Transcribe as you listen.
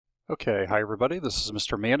Okay, hi everybody, this is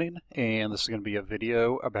Mr. Manning, and this is going to be a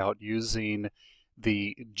video about using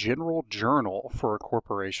the general journal for a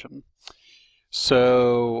corporation.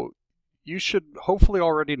 So you should hopefully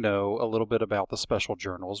already know a little bit about the special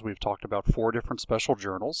journals. We've talked about 4 different special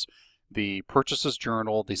journals: the purchases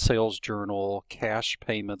journal, the sales journal, cash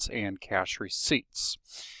payments, and cash receipts.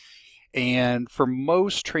 And for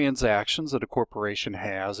most transactions that a corporation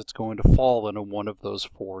has, it's going to fall into one of those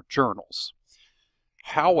 4 journals.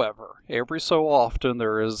 However, every so often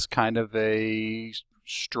there is kind of a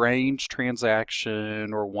strange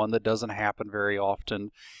transaction or one that doesn't happen very often,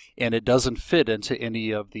 and it doesn't fit into any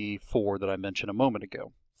of the 4 that I mentioned a moment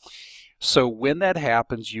ago. So when that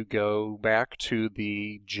happens, you go back to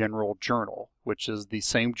the general journal, which is the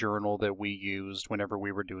same journal that we used whenever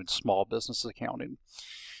we were doing small business accounting.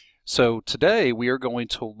 So today we are going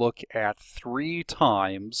to look at 3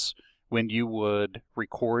 times when you would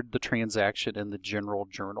record the transaction in the general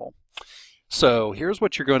journal. So here's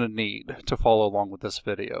what you're going to need to follow along with this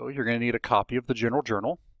video. You're going to need a copy of the general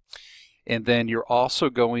journal, and then you're also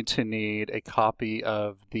going to need a copy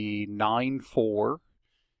of the 9-4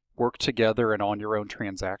 work together and on your own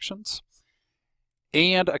transactions,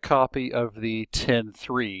 and a copy of the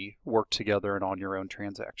 10-3 work together and on your own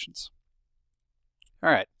transactions.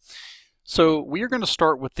 All right. So we are going to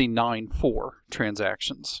start with the 9-4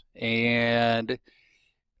 transactions, and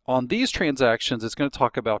on these transactions it's going to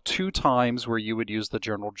talk about 2 times where you would use the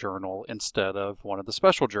general journal instead of one of the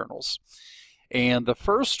special journals. And the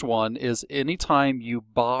first one is anytime you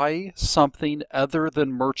buy something other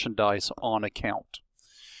than merchandise on account.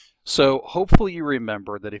 So hopefully you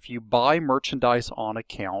remember that if you buy merchandise on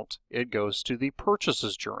account, it goes to the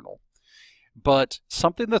purchases journal. But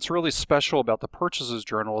something that's really special about the purchases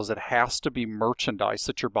journal is it has to be merchandise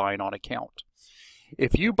that you're buying on account.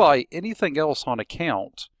 If you buy anything else on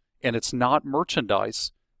account and it's not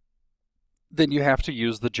merchandise, then you have to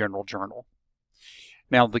use the general journal.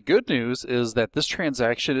 Now the good news is that this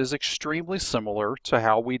transaction is extremely similar to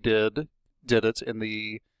how we did it in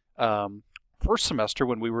the first semester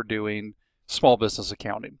when we were doing small business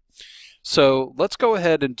accounting. So let's go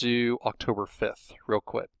ahead and do October 5th real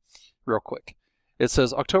quick. It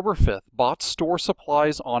says October 5th, bought store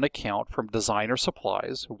supplies on account from Designer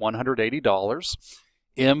Supplies, $180,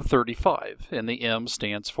 M35, and the M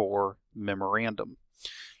stands for memorandum.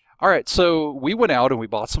 All right, so we went out and we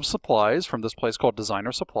bought some supplies from this place called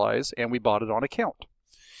Designer Supplies, and we bought it on account.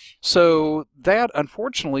 So that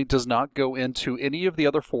unfortunately does not go into any of the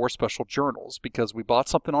other 4 special journals because we bought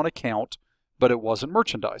something on account, but it wasn't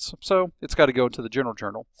merchandise. So it's got to go into the general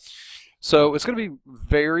journal. So it's going to be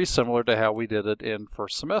very similar to how we did it in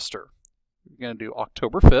first semester. We're going to do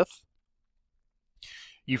October 5th.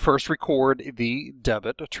 You first record the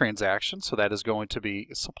debit transaction, so that is going to be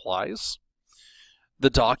supplies.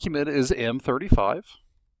 The document is M35.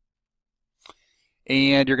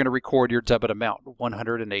 And you're going to record your debit amount,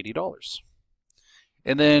 $180.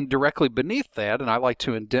 And then directly beneath that, and I like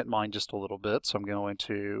to indent mine just a little bit, so I'm going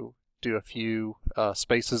to do a few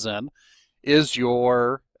spaces in, is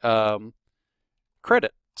your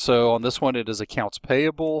credit. So on this one it is accounts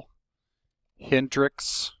payable,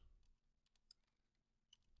 Hendrix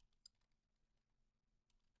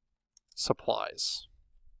Supplies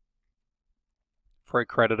for a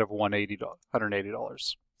credit of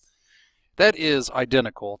 $180. That is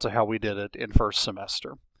identical to how we did it in first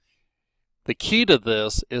semester. The key to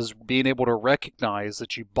this is being able to recognize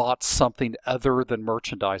that you bought something other than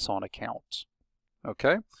merchandise on account.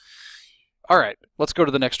 Okay? All right, let's go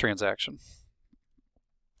to the next transaction.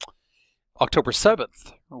 October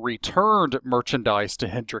 7th, returned merchandise to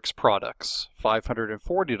Hendrix Products,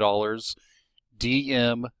 $540,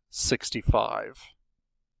 DM65.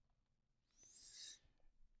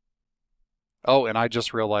 Oh, and I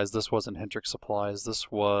just realized this wasn't Hendrix Supplies,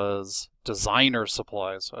 this was Designer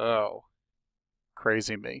Supplies. Oh,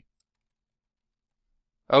 crazy me.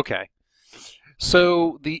 Okay.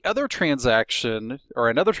 So the other transaction, or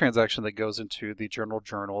another transaction that goes into the general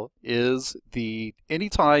journal, is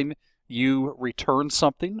anytime you return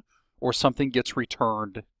something or something gets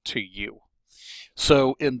returned to you.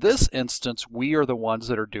 So in this instance, we are the ones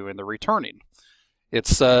that are doing the returning. It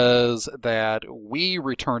says that we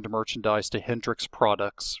returned merchandise to Hendrix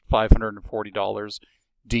Products, $540,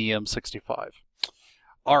 DM65.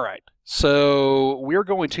 All right, so we're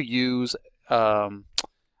going to use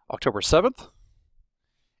October 7th.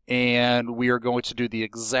 And we are going to do the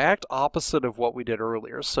exact opposite of what we did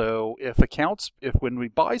earlier. So if when we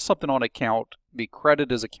buy something on account, the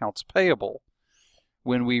credit is accounts payable.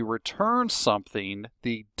 When we return something,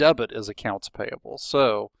 the debit is accounts payable.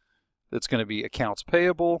 So it's going to be accounts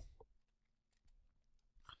payable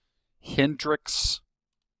Hendrix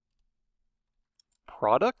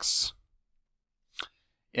Products,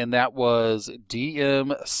 and that was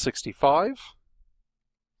DM65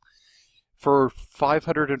 for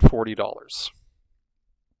 $540.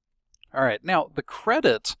 All right, now the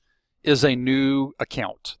credit is a new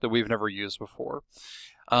account that we've never used before.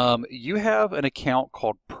 You have an account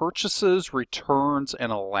called Purchases, Returns,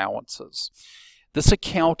 and Allowances. This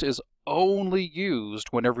account is only used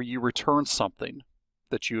whenever you return something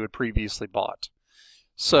that you had previously bought.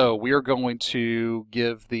 So we are going to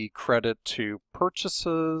give the credit to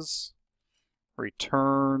Purchases,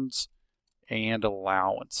 Returns, and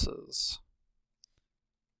Allowances.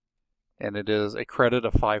 And it is a credit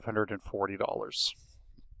of $540.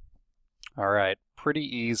 All right, pretty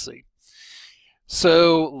easy.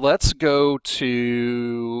 So let's go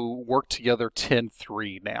to Work Together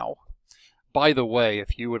 10.3 now. By the way,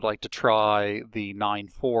 if you would like to try the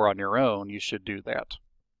 9.4 on your own, you should do that.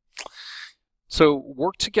 So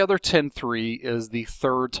Work Together 10.3 is the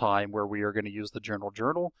third time where we are going to use the general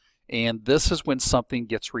journal, and this is when something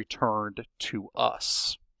gets returned to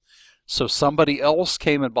us. So somebody else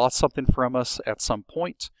came and bought something from us at some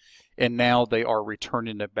point, and now they are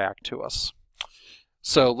returning it back to us.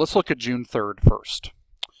 So let's look at June 3rd first.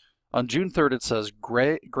 On June 3rd, it says,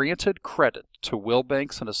 granted credit to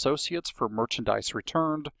Wilbanks and Associates for merchandise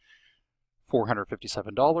returned,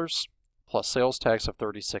 $457, plus sales tax of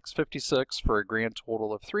 $36.56 for a grand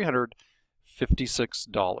total of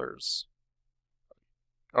 $356.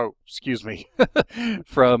 Oh, excuse me,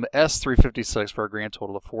 from S356 for a grand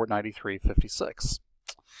total of $493.56.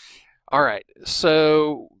 All right,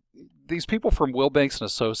 so these people from Wilbanks and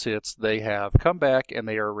Associates, they have come back and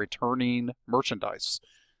they are returning merchandise.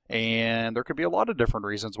 And there could be a lot of different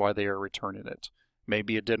reasons why they are returning it.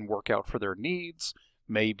 Maybe it didn't work out for their needs.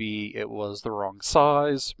 Maybe it was the wrong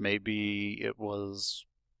size. Maybe it was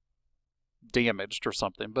damaged or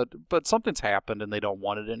something. But something's happened and they don't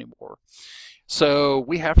want it anymore. So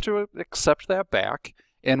we have to accept that back.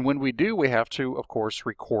 And when we do, we have to, of course,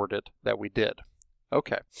 record it that we did.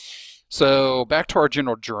 Okay. So back to our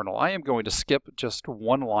general journal. I am going to skip just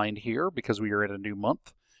one line here because we are in a new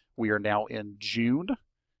month. We are now in June,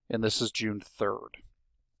 and this is June 3rd.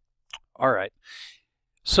 All right.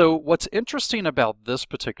 So what's interesting about this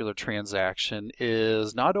particular transaction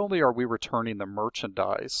is not only are we returning the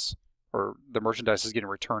merchandise, or the merchandise is getting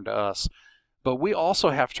returned to us, but we also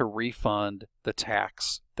have to refund the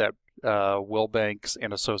tax that Wilbanks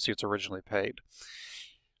and Associates originally paid.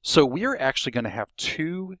 So we are actually going to have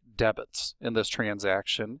 2 debits in this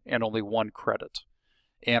transaction and only 1 credit.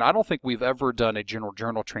 And I don't think we've ever done a general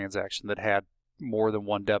journal transaction that had more than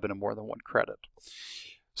 1 debit and more than 1 credit.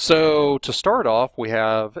 So to start off, we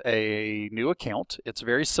have a new account. It's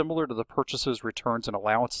very similar to the Purchases, Returns, and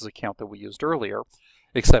Allowances account that we used earlier,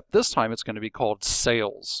 except this time it's going to be called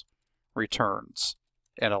Sales, Returns,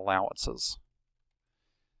 and Allowances.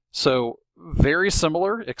 So very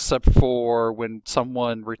similar, except for when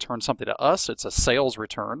someone returns something to us, it's a sales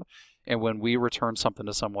return, and when we return something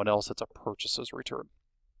to someone else, it's a purchases return.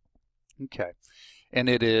 Okay, and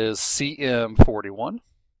it is CM41.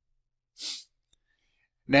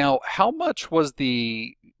 Now, how much was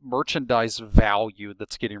the merchandise value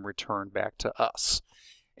that's getting returned back to us?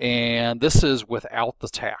 And this is without the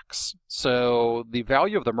tax. So the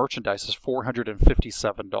value of the merchandise is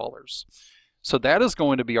 $457. So that is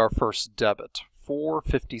going to be our first debit,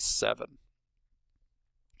 $457.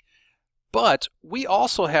 But we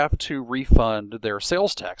also have to refund their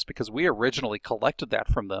sales tax because we originally collected that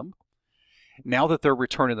from them. Now that they're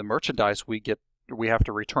returning the merchandise, we have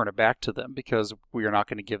to return it back to them because we are not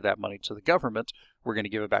going to give that money to the government. We're going to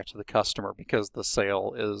give it back to the customer because the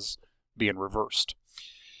sale is being reversed.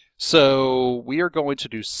 So we are going to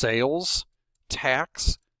do sales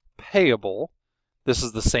tax payable. This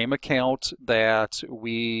is the same account that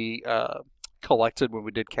we collected when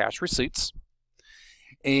we did cash receipts.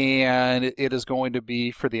 And it is going to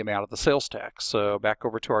be for the amount of the sales tax. So back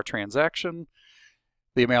over to our transaction,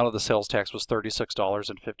 the amount of the sales tax was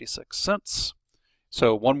 $36.56.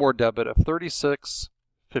 So one more debit of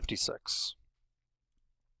 $36.56.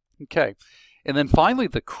 Okay. And then finally,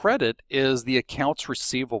 the credit is the accounts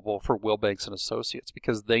receivable for Wilbanks and Associates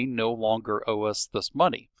because they no longer owe us this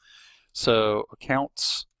money. So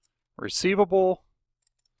accounts receivable,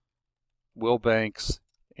 Wilbanks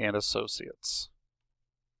and Associates.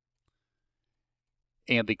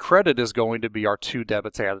 And the credit is going to be our 2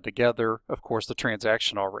 debits added together. Of course, the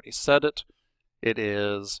transaction already said it. It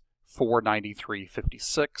is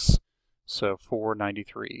 $493.56. So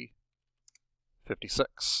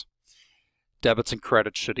 $493.56. Debits and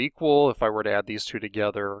credits should equal. If I were to add these 2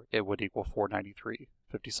 together, it would equal $493.56.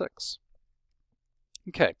 $1,056.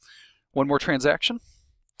 Okay, one more transaction.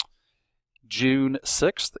 June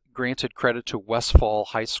 6th, granted credit to Westfall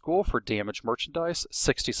High School for damaged merchandise,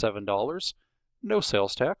 $67, no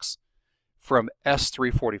sales tax, from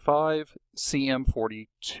S345,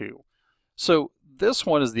 CM42. So this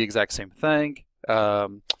one is the exact same thing.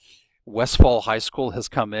 Westfall High School has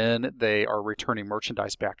come in. They are returning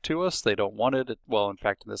merchandise back to us. They don't want it. Well, in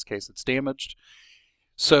fact, in this case, it's damaged.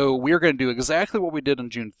 So we're going to do exactly what we did on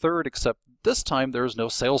June 3rd, except this time there's no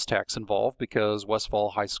sales tax involved because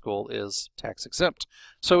Westfall High School is tax exempt.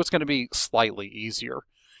 So it's going to be slightly easier.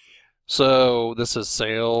 So this is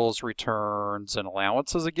sales, returns, and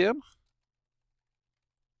allowances again.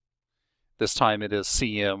 This time it is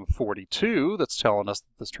CM42 that's telling us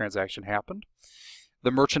that this transaction happened.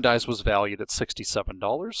 The merchandise was valued at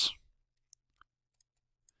 $67.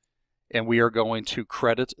 And we are going to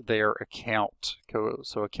credit their account.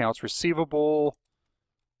 So accounts receivable,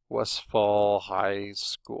 Westfall High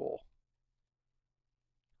School.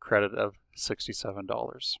 Credit of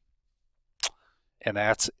 $67. And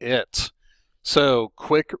that's it. So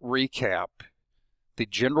quick recap. The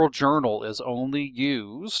general journal is only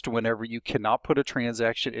used whenever you cannot put a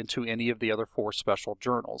transaction into any of the other 4 special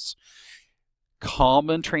journals.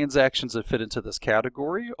 Common transactions that fit into this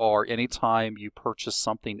category are anytime you purchase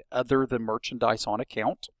something other than merchandise on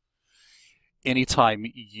account, anytime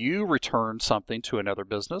you return something to another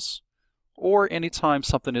business, or anytime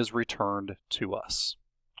something is returned to us.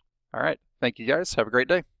 All right, thank you guys. Have a great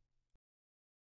day.